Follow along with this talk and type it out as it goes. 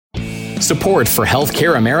Support for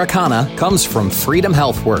Healthcare Americana comes from Freedom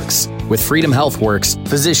HealthWorks. With Freedom HealthWorks,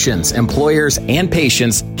 physicians, employers, and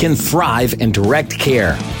patients can thrive in direct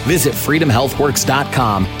care. Visit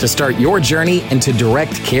freedomhealthworks.com to start your journey into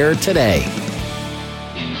direct care today.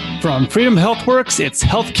 From Freedom HealthWorks, it's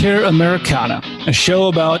Healthcare Americana, a show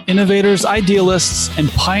about innovators, idealists,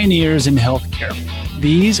 and pioneers in healthcare.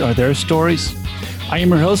 These are their stories. I am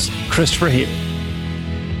your host, Christopher Haley.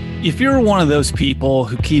 If you're one of those people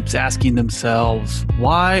who keeps asking themselves,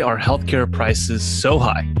 why are healthcare prices so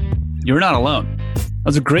high? You're not alone.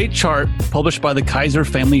 There's a great chart published by the Kaiser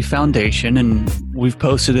Family Foundation, and we've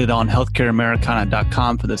posted it on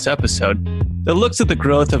healthcareamericana.com for this episode, that looks at the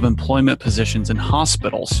growth of employment positions in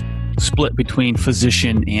hospitals, split between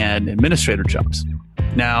physician and administrator jobs.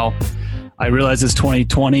 Now, I realize it's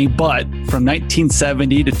 2020, but from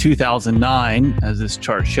 1970 to 2009, as this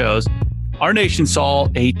chart shows, our nation saw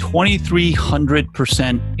a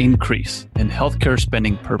 2,300% increase in healthcare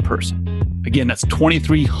spending per person. Again, that's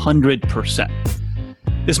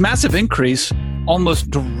 2,300%. This massive increase almost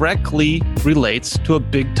directly relates to a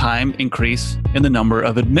big-time increase in the number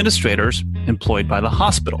of administrators employed by the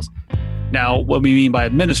hospitals. Now, what we mean by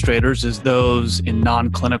administrators is those in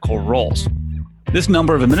non-clinical roles. This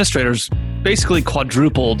number of administrators basically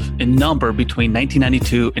quadrupled in number between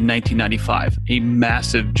 1992 and 1995, a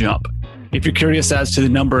massive jump. If you're curious as to the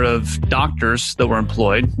number of doctors that were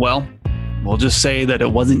employed, well, we'll just say that it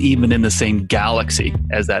wasn't even in the same galaxy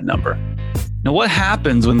as that number. Now, what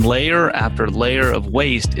happens when layer after layer of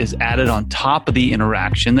waste is added on top of the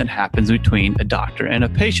interaction that happens between a doctor and a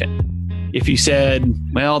patient? If you said,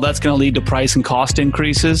 well, that's going to lead to price and cost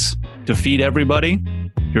increases to feed everybody,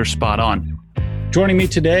 you're spot on. Joining me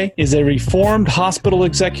today is a reformed hospital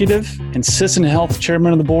executive and Sisson Health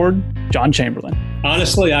chairman of the board, John Chamberlain.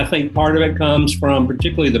 Honestly, I think part of it comes from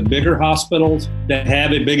particularly the bigger hospitals that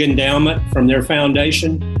have a big endowment from their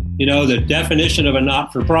foundation. You know, the definition of a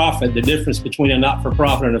not-for-profit, the difference between a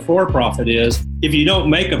not-for-profit and a for-profit is if you don't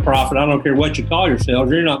make a profit, I don't care what you call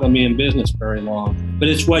yourselves, you're not going to be in business very long. But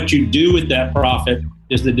it's what you do with that profit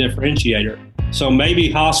is the differentiator. So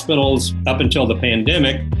maybe hospitals, up until the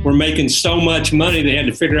pandemic, were making so much money they had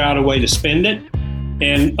to figure out a way to spend it.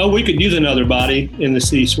 And, we could use another body in the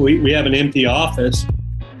C-suite. We have an empty office,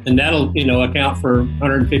 and that'll, account for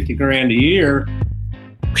 $150,000 a year.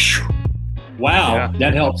 Whew. Wow, yeah.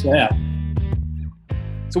 That helps that.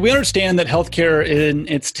 So we understand that healthcare in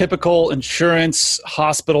its typical insurance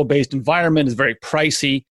hospital-based environment is very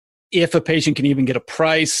pricey. If a patient can even get a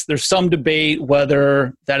price, there's some debate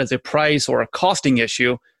whether that is a price or a costing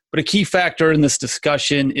issue. But a key factor in this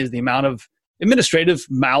discussion is the amount of administrative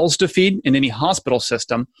mouths to feed in any hospital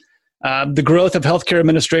system. The growth of healthcare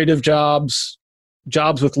administrative jobs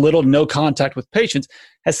with little to no contact with patients,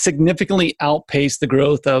 has significantly outpaced the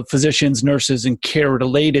growth of physicians, nurses, and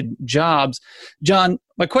care-related jobs. John,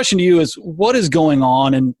 my question to you is, what is going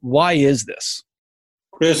on and why is this?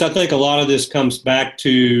 Chris, I think a lot of this comes back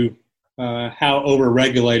to how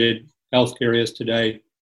overregulated healthcare is today.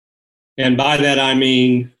 And by that, I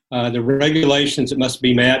mean the regulations that must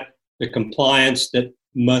be met, the compliance that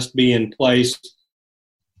must be in place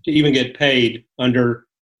to even get paid under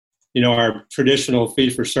our traditional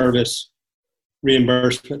fee-for-service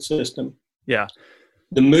reimbursement system. Yeah.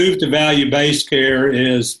 The move to value-based care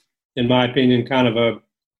is, in my opinion, kind of a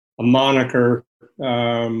moniker.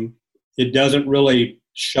 It doesn't really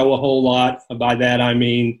show a whole lot. By that, I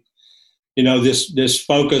mean, this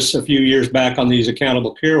focus a few years back on these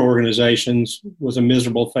accountable care organizations was a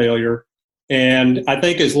miserable failure. And I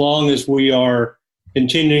think as long as we are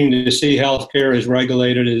continuing to see healthcare as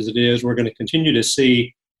regulated as it is, we're going to continue to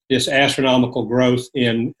see this astronomical growth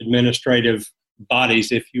in administrative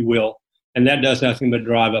bodies, if you will. And that does nothing but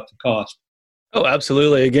drive up the cost. Oh,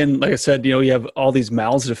 absolutely. Again, like I said, you have all these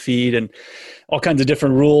mouths to feed and all kinds of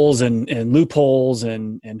different rules and loopholes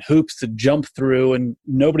and hoops to jump through, and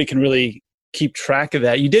nobody can really keep track of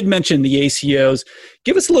that. You did mention the ACOs.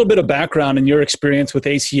 Give us a little bit of background in your experience with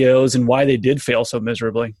ACOs and why they did fail so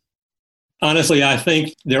miserably. Honestly, I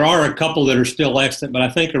think there are a couple that are still extant, but I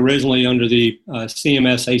think originally under the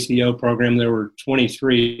CMS ACO program, there were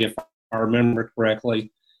 23, if I remember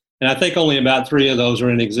correctly. And I think only about 3 of those are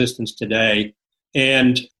in existence today.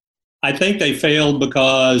 And I think they failed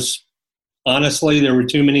because, honestly, there were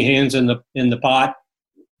too many hands in the pot.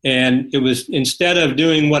 And it was, instead of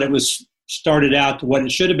doing what it was started out to what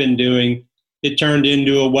it should have been doing, it turned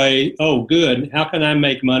into a way, oh, good, how can I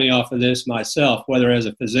make money off of this myself, whether as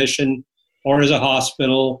a physician or as a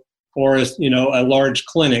hospital or as, a large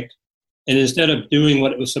clinic. And instead of doing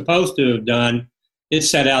what it was supposed to have done, it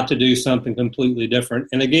set out to do something completely different.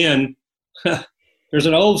 And again, There's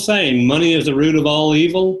an old saying, money is the root of all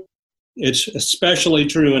evil. It's especially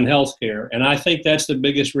true in healthcare. And I think that's the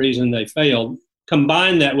biggest reason they failed.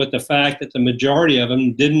 Combine that with the fact that the majority of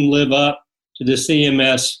them didn't live up to the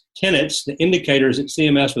CMS tenets, the indicators that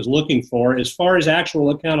CMS was looking for as far as actual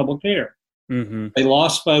accountable care. Mm-hmm. They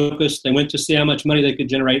lost focus. They went to see how much money they could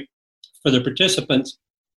generate for the participants.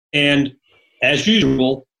 And as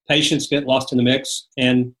usual, patients get lost in the mix,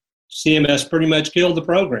 and CMS pretty much killed the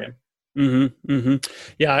program. Mm-hmm. Mm-hmm.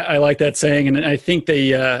 Yeah, I like that saying. And I think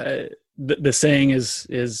the saying is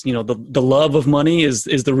the love of money is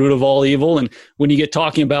the root of all evil. And when you get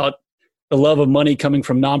talking about the love of money coming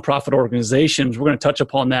from nonprofit organizations, we're going to touch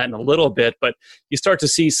upon that in a little bit, but you start to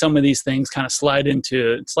see some of these things kind of slide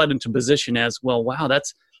into position as, well, wow,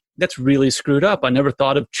 that's really screwed up. I never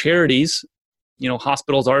thought of charities.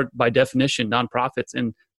 Hospitals are by definition nonprofits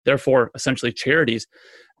and therefore essentially charities,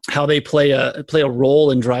 how they play a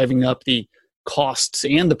role in driving up the costs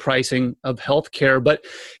and the pricing of healthcare. But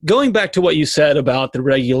going back to what you said about the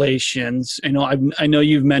regulations, I know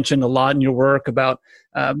you've mentioned a lot in your work about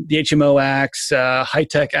the HMO acts,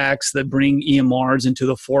 high-tech acts that bring EMRs into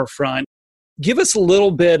the forefront. Give us a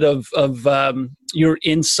little bit of your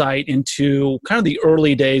insight into kind of the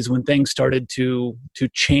early days when things started to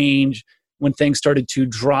change, when things started to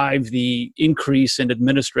drive the increase in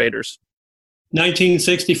administrators.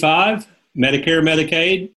 1965, Medicare,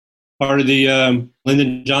 Medicaid, part of the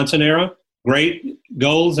Lyndon Johnson era. Great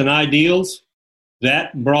goals and ideals.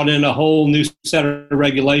 That brought in a whole new set of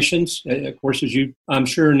regulations. Of course, as you, I'm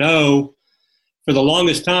sure, know, for the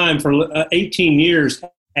longest time, for 18 years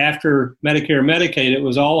after Medicare, Medicaid, it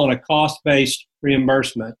was all on a cost-based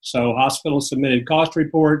reimbursement. So hospitals submitted cost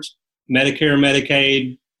reports. Medicare,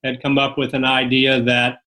 Medicaid had come up with an idea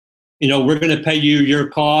that, we're going to pay you your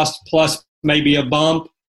cost plus maybe a bump.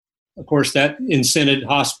 Of course, that incented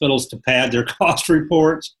hospitals to pad their cost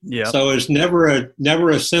reports. Yep. So it's never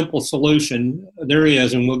a simple solution. There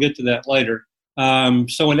is, and we'll get to that later.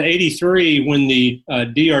 So in '83, when the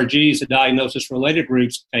DRGs, the diagnosis-related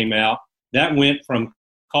groups, came out, that went from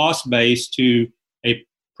cost-based to a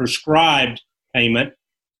prescribed payment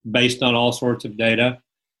based on all sorts of data.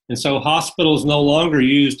 And so hospitals no longer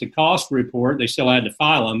used a cost report. They still had to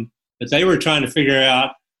file them, but they were trying to figure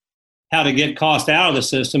out how to get cost out of the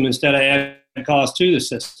system instead of adding cost to the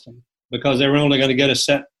system, because they were only going to get a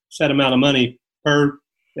set amount of money per,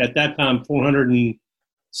 at that time,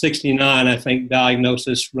 469, I think,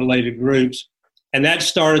 diagnosis-related groups. And that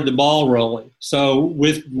started the ball rolling. So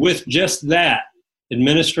with just that,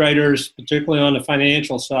 administrators, particularly on the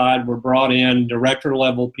financial side, were brought in,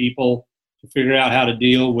 director-level people, to figure out how to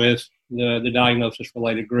deal with the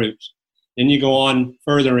diagnosis-related groups. Then you go on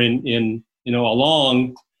further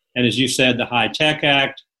along, and as you said, the High-Tech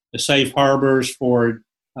Act, the safe harbors for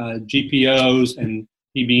GPOs and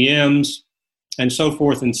PBMs, and so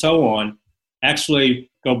forth and so on.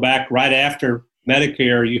 Actually, go back right after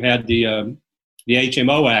Medicare, you had the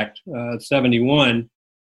HMO Act, 71,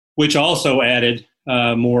 which also added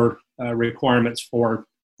more requirements for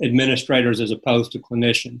administrators as opposed to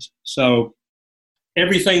clinicians. So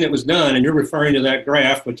everything that was done, and you're referring to that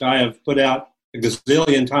graph, which I have put out a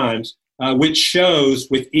gazillion times, which shows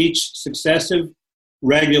with each successive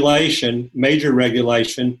regulation, major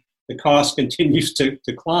regulation, the cost continues to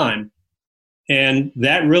climb. And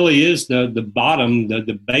that really is the bottom,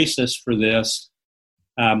 the basis for this.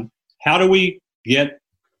 How do we get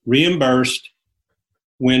reimbursed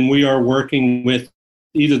when we are working with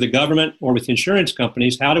either the government or with insurance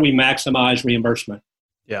companies? How do we maximize reimbursement?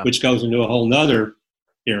 Yeah. Which goes into a whole nother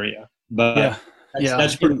area. But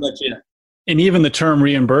that's pretty much it. And even the term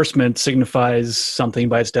reimbursement signifies something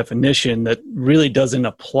by its definition that really doesn't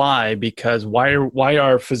apply, because why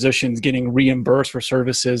are physicians getting reimbursed for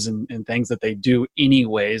services and things that they do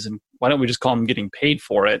anyways? And why don't we just call them getting paid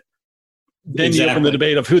for it? Then exactly. You open the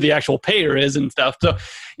debate of who the actual payer is and stuff. So,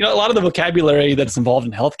 a lot of the vocabulary that's involved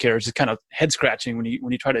in healthcare is just kind of head scratching when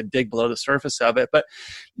you try to dig below the surface of it. But,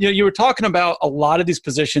 you were talking about a lot of these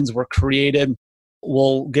positions were created.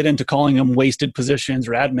 We'll get into calling them wasted positions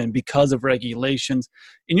or admin because of regulations.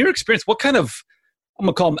 In your experience, what kind of, I'm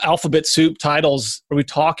going to call them alphabet soup titles, are we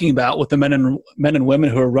talking about with the men and women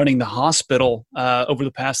who are running the hospital over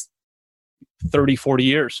the past 30, 40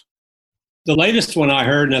 years? The latest one I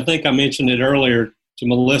heard, and I think I mentioned it earlier to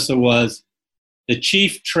Melissa, was the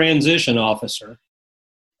Chief Transition Officer.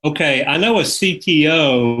 Okay, I know a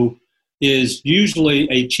CTO is usually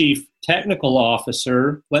a Chief Technical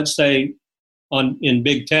Officer, let's say in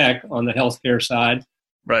big tech on the healthcare side.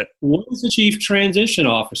 Right. What is the Chief Transition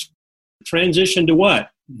Officer? Transition to what?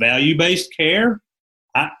 Value-based care?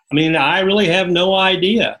 I mean, I really have no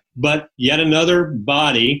idea. but yet another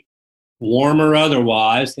body, warm or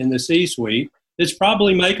otherwise, in the C-suite that's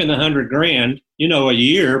probably making $100,000, a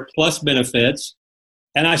year plus benefits.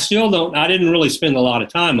 And I didn't really spend a lot of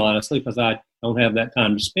time, honestly, because I don't have that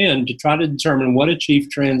time to spend to try to determine what a chief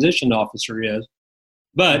transition officer is.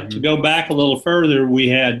 But to go back a little further, we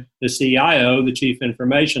had the CIO, the chief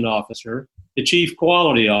information officer, the chief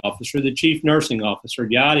quality officer, the chief nursing officer,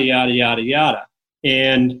 yada, yada, yada, yada.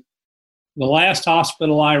 And the last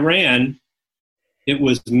hospital I ran, it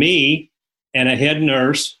was me and a head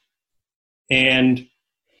nurse, and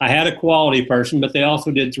I had a quality person, but they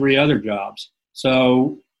also did 3 other jobs.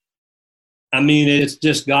 So, it's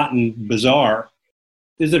just gotten bizarre.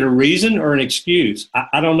 Is it a reason or an excuse?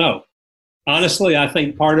 I don't know. Honestly, I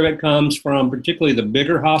think part of it comes from particularly the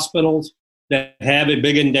bigger hospitals that have a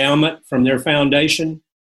big endowment from their foundation.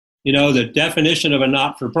 The definition of a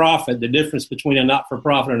not-for-profit, the difference between a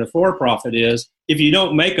not-for-profit and a for-profit is if you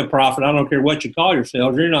don't make a profit, I don't care what you call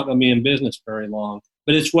yourselves, you're not going to be in business very long.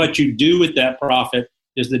 But it's what you do with that profit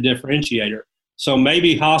is the differentiator. So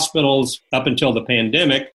maybe hospitals, up until the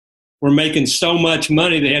pandemic, were making so much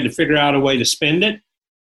money they had to figure out a way to spend it.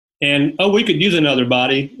 And, we could use another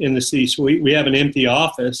body in the C-suite. We have an empty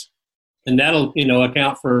office, and that'll,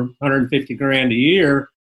 account for $150,000 a year.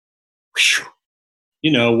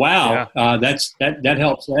 Wow, yeah. That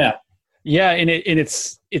helps that. Yeah, and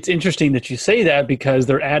it's interesting that you say that because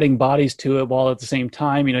they're adding bodies to it while at the same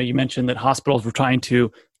time, you mentioned that hospitals were trying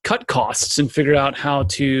to cut costs and figure out how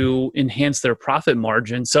to enhance their profit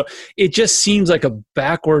margin. So it just seems like a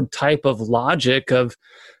backward type of logic of,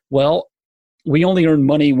 well, we only earn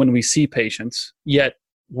money when we see patients, yet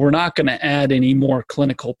we're not going to add any more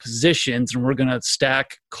clinical positions, and we're going to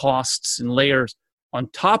stack costs and layers on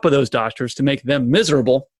top of those doctors to make them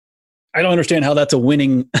miserable. I don't understand how that's a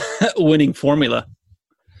winning formula.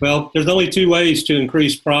 Well, there's only 2 ways to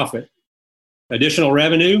increase profit: additional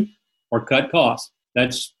revenue or cut costs.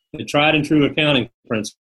 That's the tried and true accounting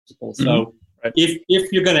principle. So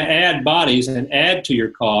if you're going to add bodies and add to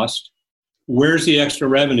your cost, where's the extra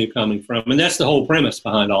revenue coming from? And that's the whole premise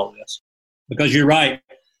behind all this. Because you're right,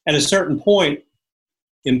 at a certain point,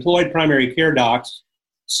 employed primary care docs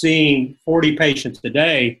seeing 40 patients a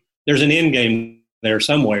day, there's an end game there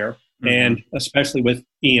somewhere, and especially with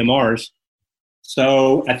EMRs.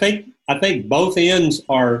 So I think both ends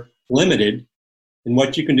are limited in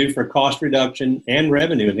what you can do for cost reduction and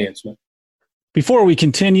revenue enhancement. Before we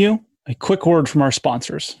continue, a quick word from our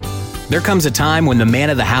sponsors. There comes a time when the man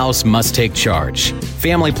of the house must take charge.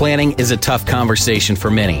 Family planning is a tough conversation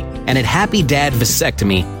for many, and at Happy Dad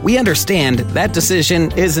Vasectomy, we understand that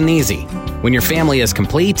decision isn't easy. When your family is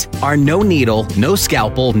complete, our no needle, no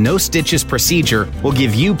scalpel, no stitches procedure will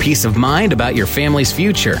give you peace of mind about your family's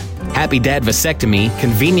future. Happy Dad Vasectomy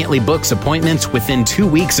conveniently books appointments within 2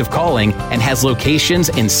 weeks of calling and has locations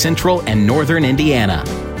in central and northern Indiana.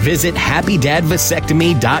 Visit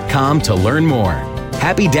happydadvasectomy.com to learn more.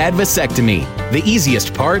 Happy Dad Vasectomy, the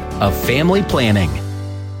easiest part of family planning.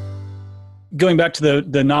 Going back to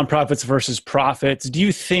the nonprofits versus profits, do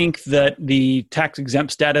you think that the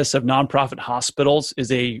tax-exempt status of nonprofit hospitals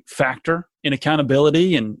is a factor in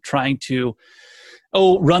accountability and trying to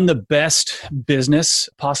run the best business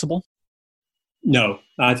possible? No,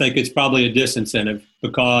 I think it's probably a disincentive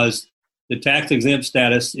because the tax-exempt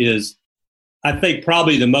status is, I think,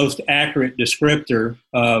 probably the most accurate descriptor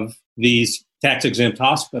of these tax-exempt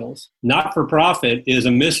hospitals. Not-for-profit is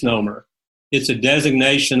a misnomer. It's a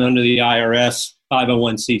designation under the IRS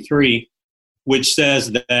 501c3, which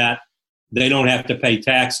says that they don't have to pay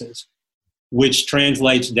taxes, which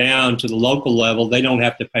translates down to the local level. They don't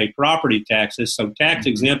have to pay property taxes. So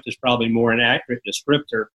tax-exempt is probably more an accurate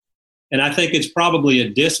descriptor. And I think it's probably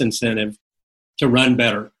a disincentive to run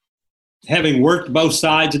better. Having worked both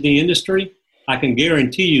sides of the industry, I can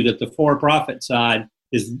guarantee you that the for-profit side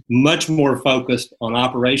is much more focused on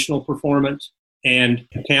operational performance and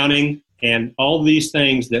accounting and all these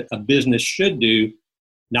things that a business should do.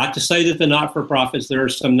 Not to say that the not-for-profits, there are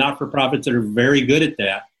some not-for-profits that are very good at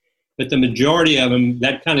that, but the majority of them,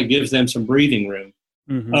 that kind of gives them some breathing room.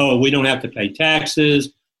 Mm-hmm. Oh, we don't have to pay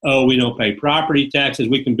taxes. Oh, we don't pay property taxes.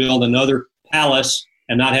 We can build another palace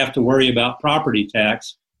and not have to worry about property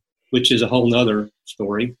tax, which is a whole nother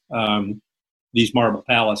story, these marble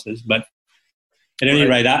palaces. But at any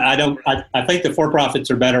rate, I think the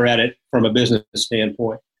for-profits are better at it from a business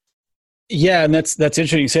standpoint. Yeah, and that's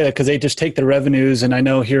interesting you say that because they just take the revenues, and I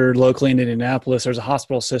know here locally in Indianapolis, there's a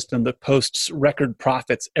hospital system that posts record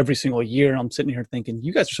profits every single year. And I'm sitting here thinking,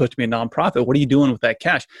 you guys are supposed to be a nonprofit. What are you doing with that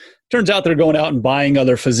cash? Turns out they're going out and buying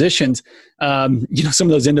other physicians. Some of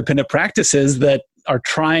those independent practices that are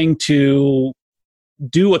trying to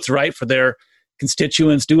do what's right for their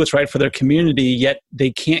constituents, do what's right for their community, yet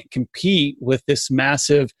they can't compete with this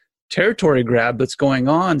massive territory grab that's going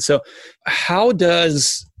on. So how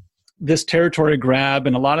does this territory grab,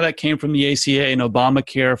 and a lot of that came from the ACA and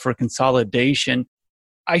Obamacare for consolidation,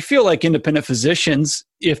 I feel like independent physicians,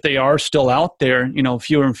 if they are still out there,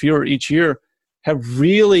 fewer and fewer each year, have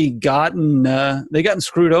really gotten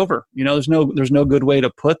screwed over. There's no good way to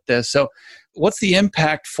put this. So what's the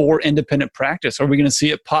impact for independent practice? Are we going to see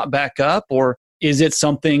it pop back up, or is it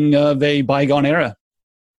something of a bygone era?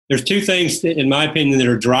 There's two things, in my opinion, that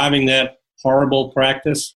are driving that horrible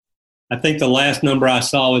practice. I think the last number I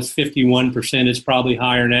saw was 51%. It's probably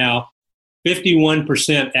higher now.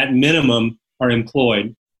 51% at minimum are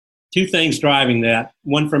employed. Two things driving that,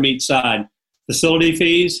 one from each side. Facility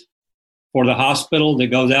fees for the hospital that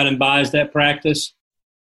goes out and buys that practice.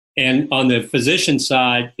 And on the physician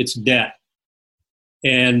side, it's debt.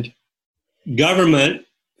 And government,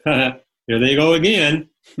 here they go again,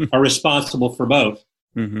 are responsible for both.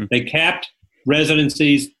 Mm-hmm. They capped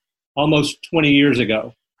residencies almost 20 years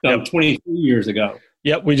ago, 23 years ago.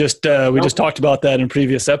 Yep, we just talked about that in a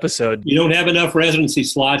previous episode. You don't have enough residency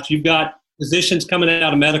slots. You've got physicians coming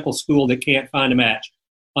out of medical school that can't find a match.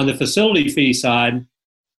 On the facility fee side,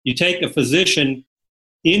 you take a physician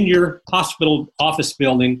in your hospital office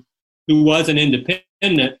building who was an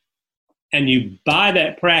independent, and you buy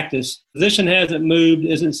that practice. Physician hasn't moved,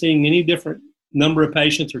 isn't seeing any different number of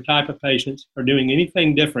patients or type of patients, or doing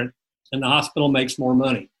anything different, and the hospital makes more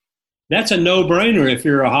money. That's a no-brainer if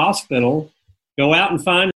you're a hospital. Go out and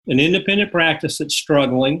find an independent practice that's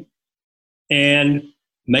struggling and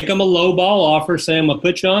make them a low-ball offer. Say, I'm going to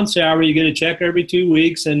put you on salary. You get a check every 2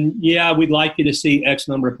 weeks, and yeah, we'd like you to see X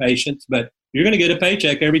number of patients, but you're going to get a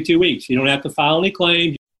paycheck every 2 weeks. You don't have to file any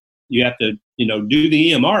claims. You have to, do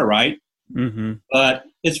the EMR right. Mm-hmm. But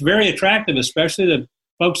it's very attractive, especially the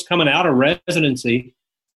folks coming out of residency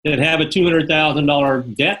that have a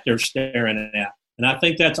 $200,000 debt they're staring at. And I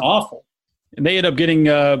think that's awful. And they end up getting,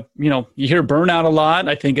 you hear burnout a lot.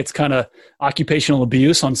 I think it's kind of occupational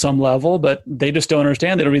abuse on some level, but they just don't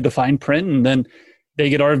understand. They don't read the fine print, and then they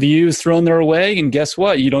get RVUs thrown their way. And guess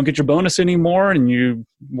what? You don't get your bonus anymore, and you're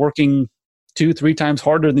working 2-3 times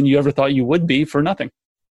harder than you ever thought you would be for nothing.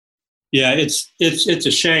 Yeah, it's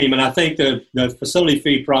a shame. And I think the facility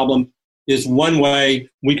fee problem is one way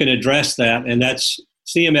we can address that. And that's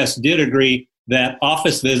CMS did agree that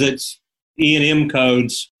office visits, E&M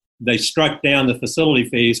codes, they struck down the facility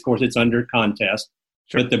fees. Of course, it's under contest.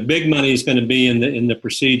 Sure. But the big money is going to be in the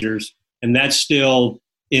procedures, and that's still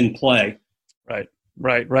in play.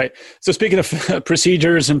 Right. So speaking of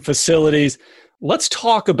procedures and facilities, let's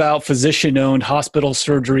talk about physician-owned hospital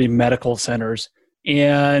surgery medical centers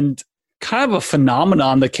and kind of a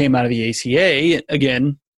phenomenon that came out of the ACA.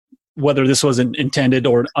 Again, whether this was an intended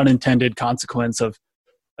or an unintended consequence of,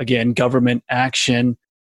 again, government action.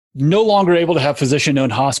 No longer able to have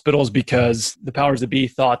physician-owned hospitals because the powers that be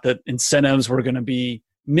thought that incentives were going to be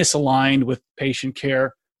misaligned with patient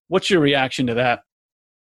care. What's your reaction to that?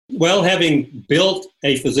 Well, having built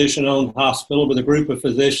a physician-owned hospital with a group of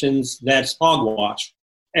physicians, that's hogwash.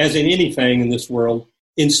 As in anything in this world,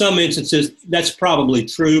 in some instances, that's probably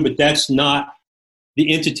true, but that's not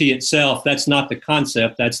the entity itself. That's not the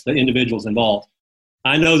concept. That's the individuals involved.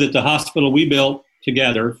 I know that the hospital we built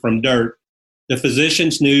together from dirt, the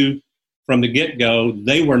physicians knew from the get-go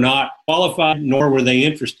they were not qualified, nor were they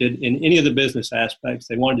interested in any of the business aspects.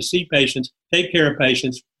 They wanted to see patients, take care of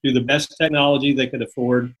patients, do the best technology they could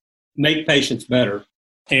afford, make patients better.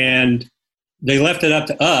 And they left it up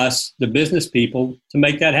to us, the business people, to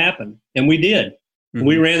make that happen. And we did. Mm-hmm.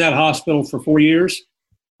 We ran that hospital for 4 years.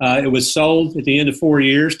 It was sold at the end of 4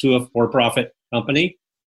 years to a for-profit company.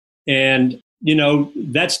 And,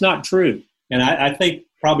 that's not true. And I think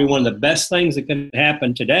probably one of the best things that could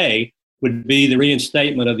happen today would be the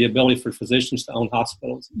reinstatement of the ability for physicians to own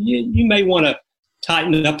hospitals. You may want to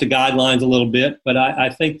tighten up the guidelines a little bit, but I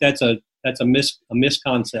think that's a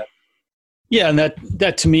misconcept. Yeah, and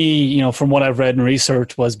that to me, from what I've read and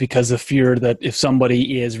researched, was because of fear that if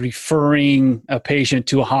somebody is referring a patient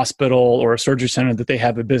to a hospital or a surgery center that they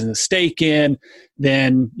have a business stake in,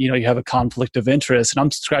 then you have a conflict of interest. And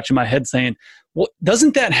I'm scratching my head saying, well,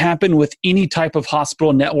 doesn't that happen with any type of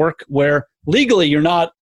hospital network where legally you're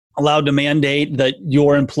not allowed to mandate that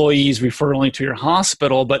your employees refer only to your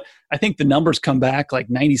hospital? But I think the numbers come back like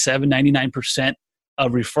 97, 99%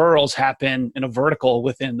 of referrals happen in a vertical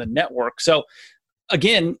within the network. So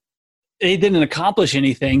again, they didn't accomplish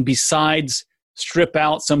anything besides strip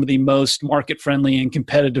out some of the most market-friendly and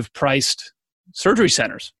competitive priced surgery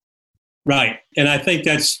centers. Right. And I think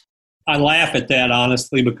I laugh at that,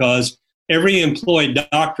 honestly, because every employed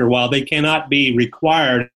doctor, while they cannot be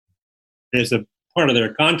required as a part of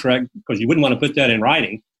their contract, because you wouldn't want to put that in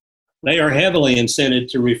writing, they are heavily incented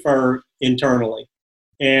to refer internally.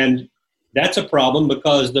 And that's a problem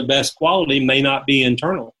because the best quality may not be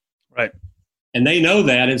internal. Right. And they know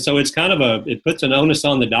that. And so it's kind of it puts an onus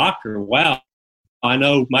on the doctor. Wow, I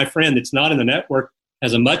know my friend that's not in the network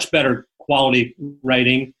has a much better quality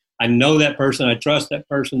rating. I know that person. I trust that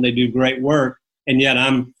person. They do great work. And yet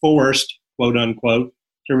I'm forced, quote unquote,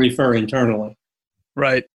 to refer internally.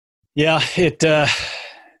 Right. Yeah.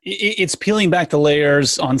 It's peeling back the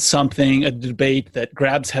layers on something, a debate that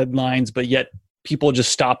grabs headlines, but yet people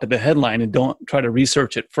just stop at the headline and don't try to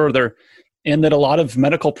research it further. And that a lot of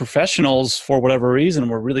medical professionals, for whatever reason,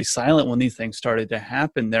 were really silent when these things started to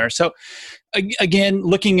happen there. So again,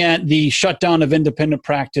 looking at the shutdown of independent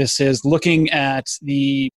practices, looking at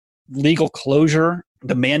the legal closure,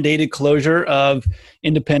 the mandated closure of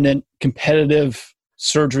independent competitive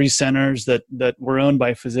surgery centers that were owned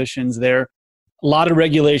by physicians there. A lot of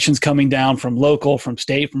regulations coming down from local, from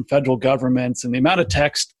state, from federal governments, and the amount of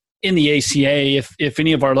text in the ACA, if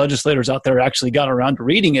any of our legislators out there actually got around to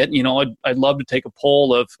reading it, I'd love to take a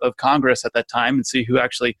poll of Congress at that time and see who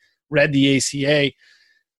actually read the ACA.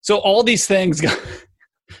 So all these things,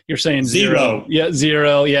 you're saying zero. Yeah,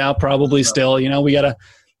 zero. Yeah, probably still.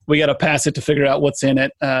 We gotta pass it to figure out what's in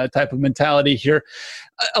it type of mentality here.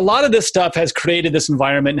 A lot of this stuff has created this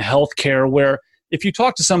environment in healthcare where if you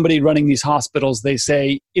talk to somebody running these hospitals, they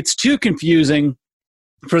say it's too confusing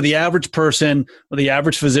for the average person or the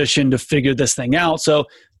average physician to figure this thing out. So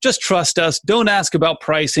just trust us. Don't ask about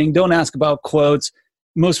pricing. Don't ask about quotes.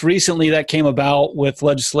 Most recently, that came about with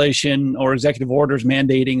legislation or executive orders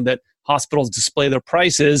mandating that hospitals display their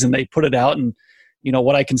prices, and they put it out in,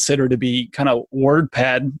 what I consider to be kind of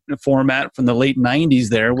WordPad format from the late 90s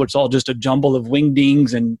there, which is all just a jumble of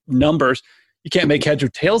wingdings and numbers. You can't make heads or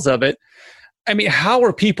tails of it. I mean, how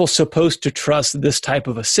are people supposed to trust this type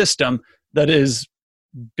of a system that is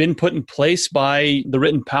been put in place by the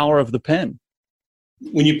written power of the pen?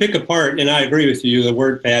 When you pick apart, and I agree with you, the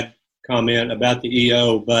WordPad comment about the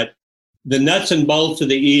EO, but the nuts and bolts of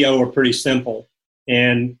the EO are pretty simple.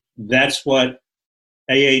 And that's what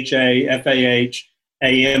AHA, FAH,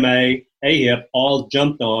 AMA, AHIP all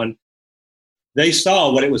jumped on. They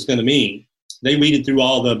saw what it was going to mean. They weeded through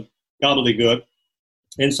all the gobbledygook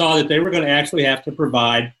and saw that they were going to actually have to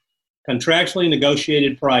provide contractually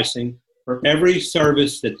negotiated pricing for every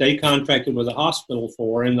service that they contracted with a hospital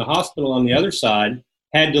for, and the hospital on the other side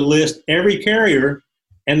had to list every carrier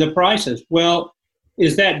and the prices. Well,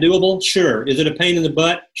 is that doable? Sure. Is it a pain in the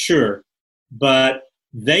butt? Sure. But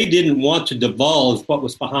they didn't want to divulge what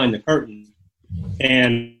was behind the curtain,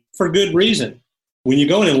 and for good reason. When you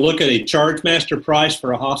go in and look at a charge master price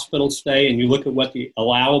for a hospital stay and you look at what the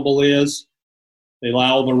allowable is, the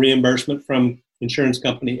allowable reimbursement from insurance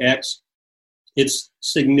company X, it's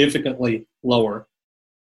significantly lower.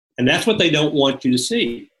 And that's what they don't want you to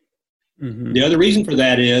see. Mm-hmm. The other reason for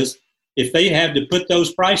that is if they have to put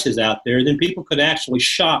those prices out there, then people could actually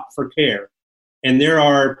shop for care. And there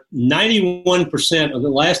are 91% of the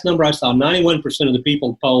last number I saw, 91% of the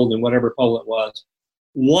people polled in whatever poll it was,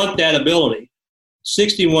 want that ability.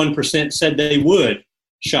 61% said they would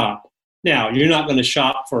shop. Now, you're not going to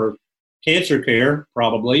shop for cancer care,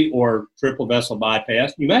 probably, or triple vessel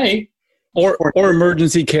bypass. You may. Or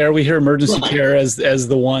emergency care. We hear emergency care as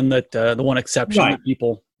the one that the one exception that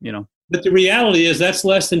people, But the reality is that's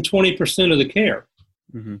less than 20% of the care.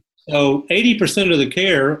 Mm-hmm. So 80% of the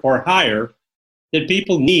care or higher that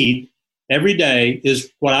people need every day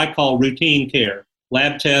is what I call routine care.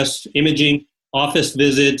 Lab tests, imaging, office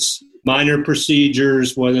visits, minor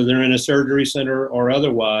procedures, whether they're in a surgery center or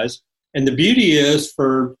otherwise. And the beauty is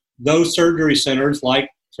for those surgery centers like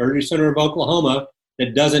Surgery Center of Oklahoma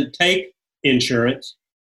that doesn't take insurance,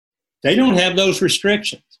 they don't have those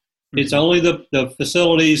restrictions. Mm-hmm. It's only the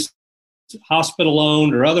facilities,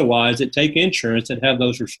 hospital-owned or otherwise, that take insurance that have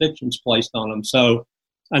those restrictions placed on them. So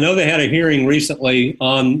I know they had a hearing recently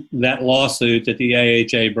on that lawsuit that the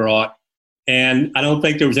AHA brought, and I don't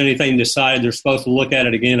think there was anything decided. They're supposed to look at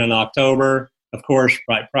it again in October, of course,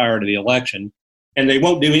 right prior to the election. And they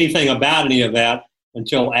won't do anything about any of that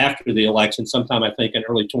until after the election, sometime I think in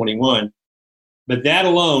early 21. But that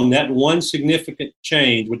alone, that one significant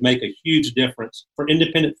change would make a huge difference for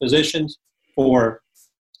independent physicians, for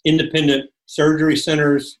independent surgery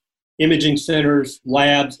centers, imaging centers,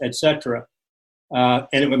 labs, etc. And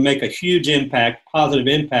it would make a huge impact, positive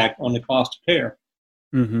impact on the cost of care.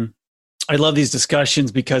 Mm-hmm. I love these discussions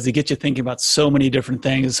because they get you thinking about so many different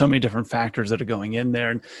things, so many different factors that are going in there.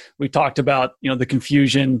 And we talked about, the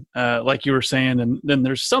confusion, like you were saying, and then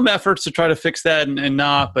there's some efforts to try to fix that and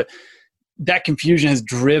not, but that confusion has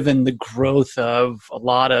driven the growth of a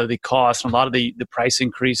lot of the costs and a lot of the price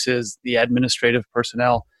increases, the administrative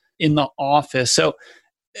personnel in the office. So,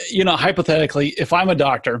 hypothetically, if I'm a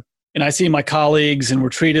doctor and I see my colleagues and we're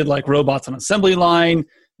treated like robots on an assembly line,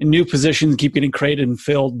 and new positions keep getting created and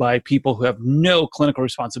filled by people who have no clinical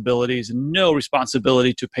responsibilities and no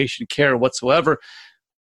responsibility to patient care whatsoever,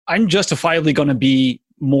 I'm justifiably going to be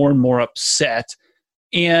more and more upset.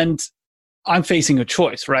 And I'm facing a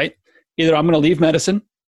choice, right? Either I'm going to leave medicine,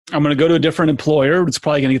 I'm going to go to a different employer, it's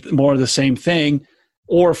probably going to get more of the same thing,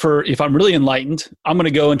 or if I'm really enlightened, I'm going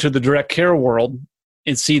to go into the direct care world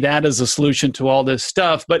and see that as a solution to all this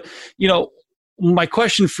stuff. But, my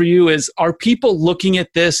question for you is, are people looking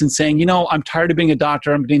at this and saying, I'm tired of being a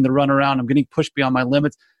doctor, I'm getting the runaround, I'm getting pushed beyond my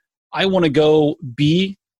limits, I want to go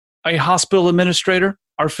be a hospital administrator?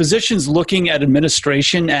 Are physicians looking at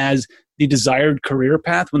administration as the desired career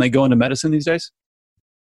path when they go into medicine these days?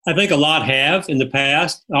 I think a lot have in the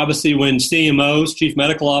past. Obviously, when CMOs, chief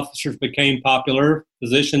medical officers, became popular,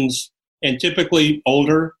 physicians, and typically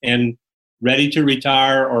older and ready to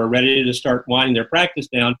retire or ready to start winding their practice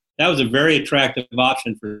down, that was a very attractive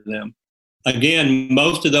option for them. Again,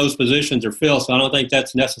 most of those positions are filled, so I don't think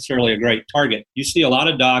that's necessarily a great target. You see a lot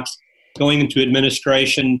of docs going into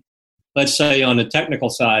administration, let's say on the technical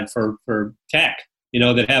side for tech,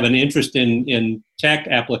 that have an interest in tech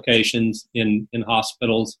applications in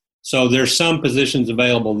hospitals. So there's some positions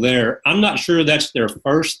available there. I'm not sure that's their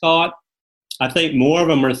first thought. I think more of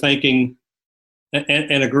them are thinking,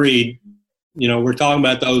 and agreed, we're talking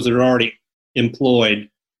about those that are already employed.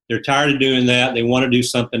 They're tired of doing that. They want to do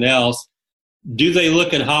something else. Do they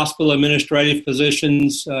look at hospital administrative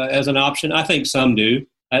positions as an option? I think some do,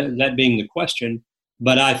 that being the question.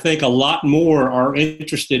 But I think a lot more are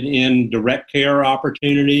interested in direct care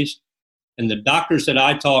opportunities. And the doctors that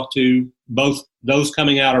I talk to, both those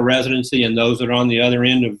coming out of residency and those that are on the other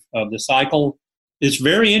end of the cycle, it's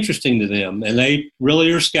very interesting to them. And they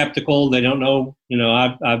really are skeptical. They don't know.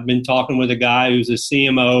 I've been talking with a guy who's a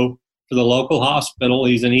CMO for the local hospital.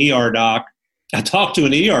 He's an ER doc. I talked to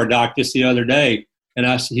an ER doc just the other day, and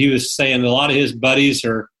he was saying a lot of his buddies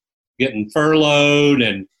are getting furloughed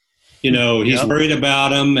and he's worried about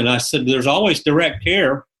them. And I said, there's always direct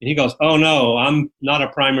care. And he goes, oh, no, I'm not a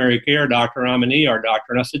primary care doctor. I'm an ER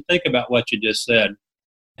doctor. And I said, think about what you just said.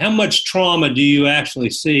 How much trauma do you actually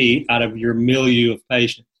see out of your milieu of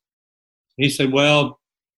patients? And he said, well,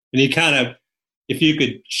 and he kind of, if you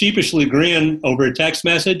could sheepishly grin over a text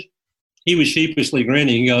message, he was sheepishly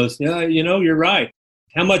grinning. He goes, yeah, you're right.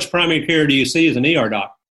 How much primary care do you see as an ER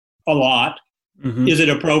doc? A lot. Mm-hmm. Is it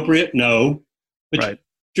appropriate? No. But right.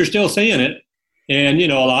 You're still seeing it. And,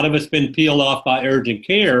 a lot of it's been peeled off by urgent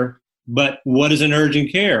care. But what is an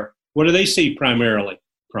urgent care? What do they see primarily?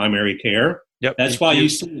 Primary care. Yep. That's why you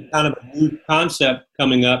see kind of a new concept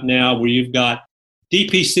coming up now where you've got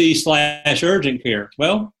DPC/urgent care.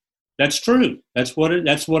 Well, that's true. That's what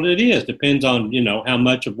it is. Depends on, how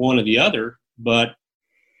much of one or the other. But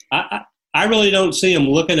I really don't see them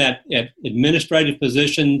looking at administrative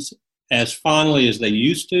positions as fondly as they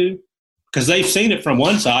used to, because they've seen it from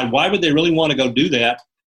one side. Why would they really want to go do that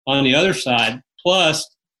on the other side? Plus,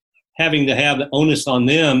 having to have the onus on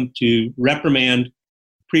them to reprimand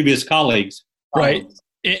previous colleagues. Right.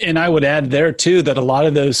 And I would add there, too, that a lot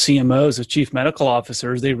of those CMOs, the chief medical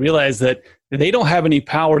officers, they realize that they don't have any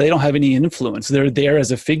power. They don't have any influence. They're there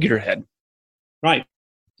as a figurehead. Right.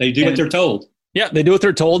 They do what they're told. Yeah, they do what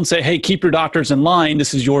they're told and say, hey, keep your doctors in line.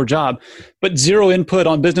 This is your job. But zero input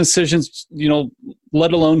on business decisions,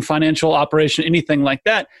 let alone financial operation, anything like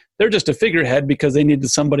that. They're just a figurehead because they needed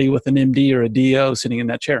somebody with an MD or a DO sitting in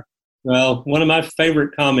that chair. Well, one of my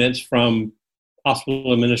favorite comments from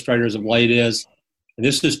hospital administrators of late is, and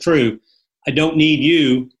this is true, I don't need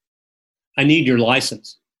you, I need your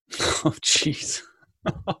license. Oh, jeez.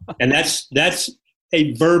 And that's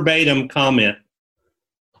a verbatim comment.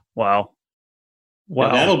 Wow.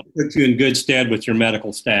 And that'll put you in good stead with your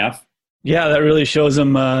medical staff. Yeah, that really shows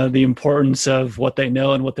them the importance of what they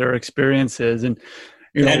know and what their experience is. And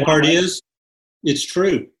that part is, it's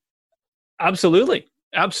true. Absolutely.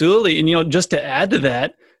 Absolutely. And, just to add to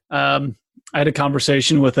that, I had a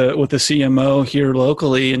conversation with a CMO here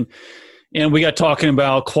locally, and we got talking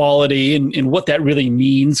about quality and what that really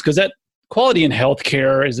means, because that quality in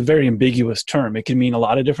healthcare is a very ambiguous term. It can mean a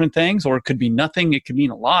lot of different things, or it could be nothing. It could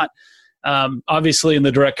mean a lot. Obviously, in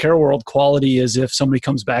the direct care world, quality is if somebody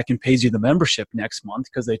comes back and pays you the membership next month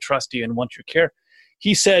because they trust you and want your care.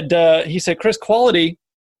 he said, Chris, quality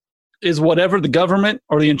is whatever the government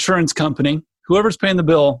or the insurance company, whoever's paying the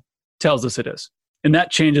bill, tells us it is. And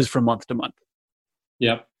that changes from month to month.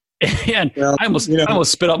 Yep. And I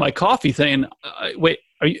almost spit out my coffee saying, wait,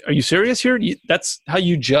 are you serious here? That's how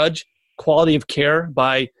you judge quality of care,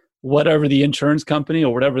 by whatever the insurance company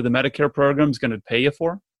or whatever the Medicare program is going to pay you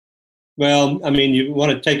for? Well, I mean, you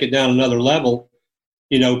want to take it down another level.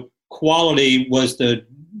 Quality was one of the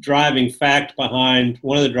driving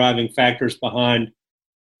factors behind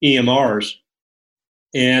EMRs.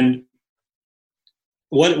 And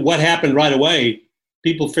what happened right away,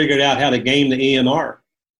 people figured out how to game the EMR.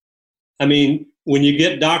 I mean, when you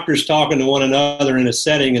get doctors talking to one another in a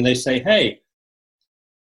setting and they say, hey,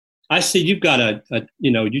 I see you've got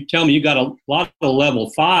you tell me you got a lot of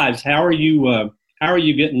level 5s. How are you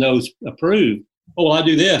getting those approved? Oh, well, I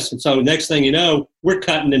do this. And so next thing you know, we're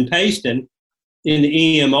cutting and pasting in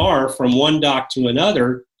the EMR from one doc to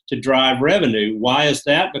another to drive revenue. Why is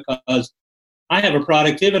that? Because I have a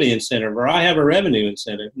productivity incentive or I have a revenue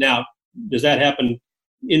incentive. Now, does that happen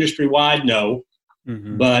industry-wide? No.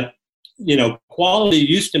 Mm-hmm. But, quality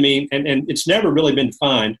used to mean, and it's never really been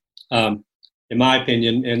defined, in my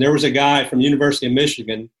opinion. And there was a guy from the University of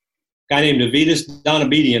Michigan, a guy named Avitas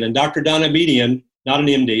Donabedian. And Dr. Donabedian, not an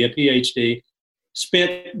MD, a PhD,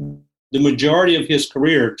 spent the majority of his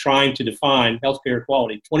career trying to define healthcare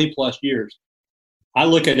quality, 20 plus years. I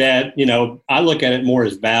look at that, it more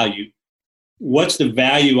as value. What's the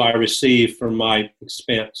value I receive from my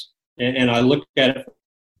expense? And I look at it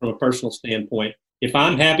from a personal standpoint. If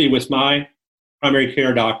I'm happy with my primary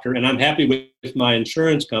care doctor and I'm happy with my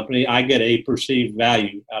insurance company, I get a perceived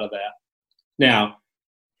value out of that. Now,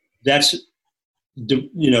 that's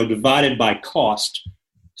divided by cost.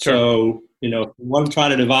 Sure. So, if you want to try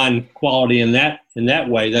to define quality in that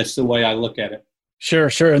way, that's the way I look at it.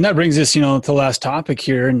 Sure. And that brings us, to the last topic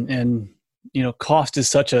here. And cost is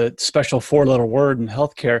such a special 4-letter word in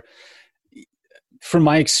healthcare. From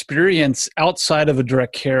my experience outside of a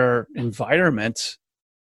direct care environment,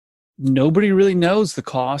 nobody really knows the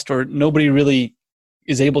cost, or nobody really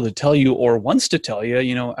is able to tell you or wants to tell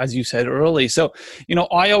you, as you said early. So,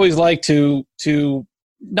 I always like to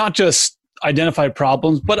not just identify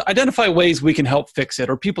problems, but identify ways we can help fix it,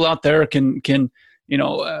 or people out there can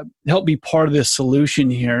help be part of this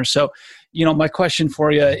solution here. So, my question for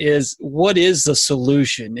you is, what is the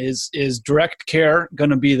solution? Is direct care going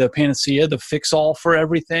to be the panacea, the fix-all for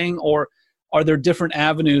everything, or are there different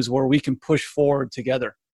avenues where we can push forward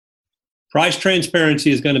together? Price transparency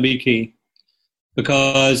is going to be key,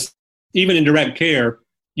 because even in direct care,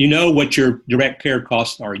 you know what your direct care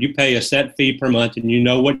costs are. You pay a set fee per month, and you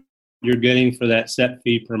know what you're getting for that set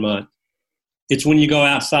fee per month. It's when you go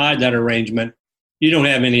outside that arrangement, you don't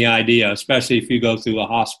have any idea, especially if you go through a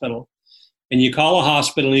hospital. And you call a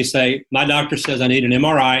hospital and you say, my doctor says I need an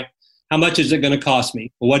MRI. How much is it going to cost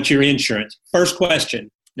me? Well, what's your insurance? First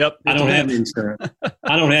question. Yep. I don't have insurance.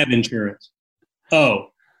 I don't have insurance. Oh,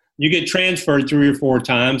 you get transferred 3 or 4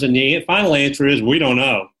 times, and the final answer is we don't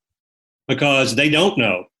know, because they don't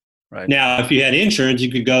know. Right. Now, if you had insurance,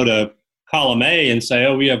 you could go to column A and say,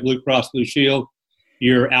 oh, we have Blue Cross Blue Shield.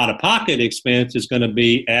 Your out-of-pocket expense is going to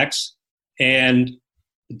be X. And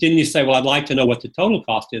then you say, well, I'd like to know what the total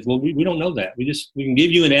cost is. Well, we don't know that. We can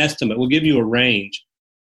give you an estimate. We'll give you a range.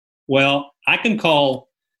 Well, I can call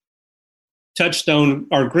Touchstone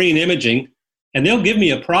or Green Imaging, and they'll give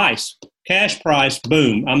me a price, cash price,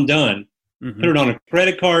 boom, I'm done. Mm-hmm. Put it on a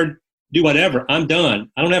credit card, do whatever, I'm done.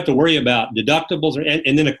 I don't have to worry about deductibles.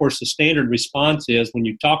 And then, of course, the standard response is when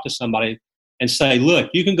you talk to somebody and say, look,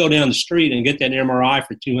 you can go down the street and get that MRI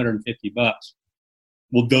for $250.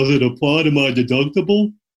 Well, does it apply to my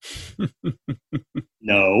deductible?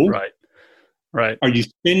 No. Right. Are you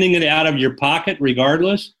spending it out of your pocket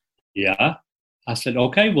regardless? Yeah. I said,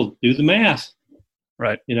 okay, well, do the math.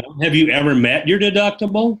 Right. Have you ever met your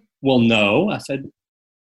deductible? Well, no. I said,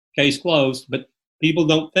 case closed, but people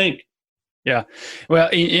don't think. Yeah. Well,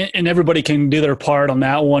 and everybody can do their part on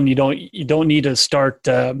that one. You don't need to start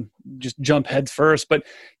just jump heads first, but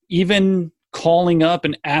even calling up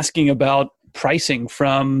and asking about pricing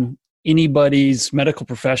from anybody's medical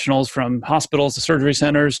professionals, from hospitals to surgery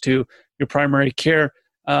centers to your primary care.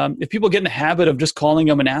 If people get in the habit of just calling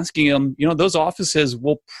them and asking them, those offices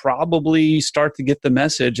will probably start to get the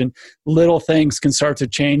message, and little things can start to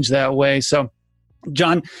change that way. So,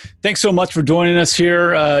 John, thanks so much for joining us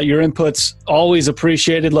here. Your input's always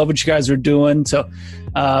appreciated. Love what you guys are doing. So,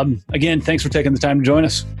 again, thanks for taking the time to join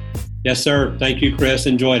us. Yes, sir. Thank you, Chris.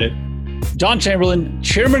 Enjoyed it. John Chamberlain,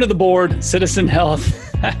 Chairman of the Board, Citizen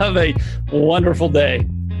Health. Have a wonderful day.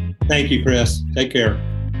 Thank you, Chris. Take care.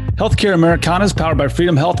 Healthcare Americana is powered by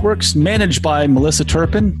Freedom HealthWorks, managed by Melissa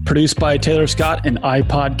Turpin, produced by Taylor Scott and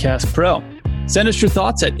iPodcast Pro. Send us your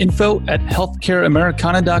thoughts at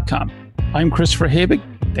info@healthcareamericana.com. I'm Christopher Habig.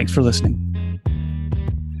 Thanks for listening.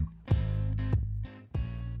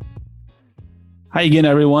 Hi again,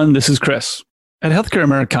 everyone. This is Chris. At Healthcare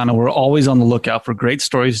Americana, we're always on the lookout for great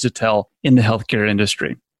stories to tell in the healthcare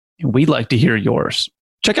industry, and we'd like to hear yours.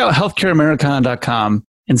 Check out healthcareamericana.com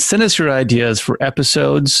and send us your ideas for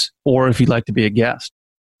episodes or if you'd like to be a guest.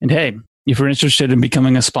 And hey, if you're interested in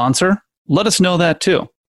becoming a sponsor, let us know that too.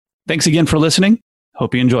 Thanks again for listening.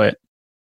 Hope you enjoy it.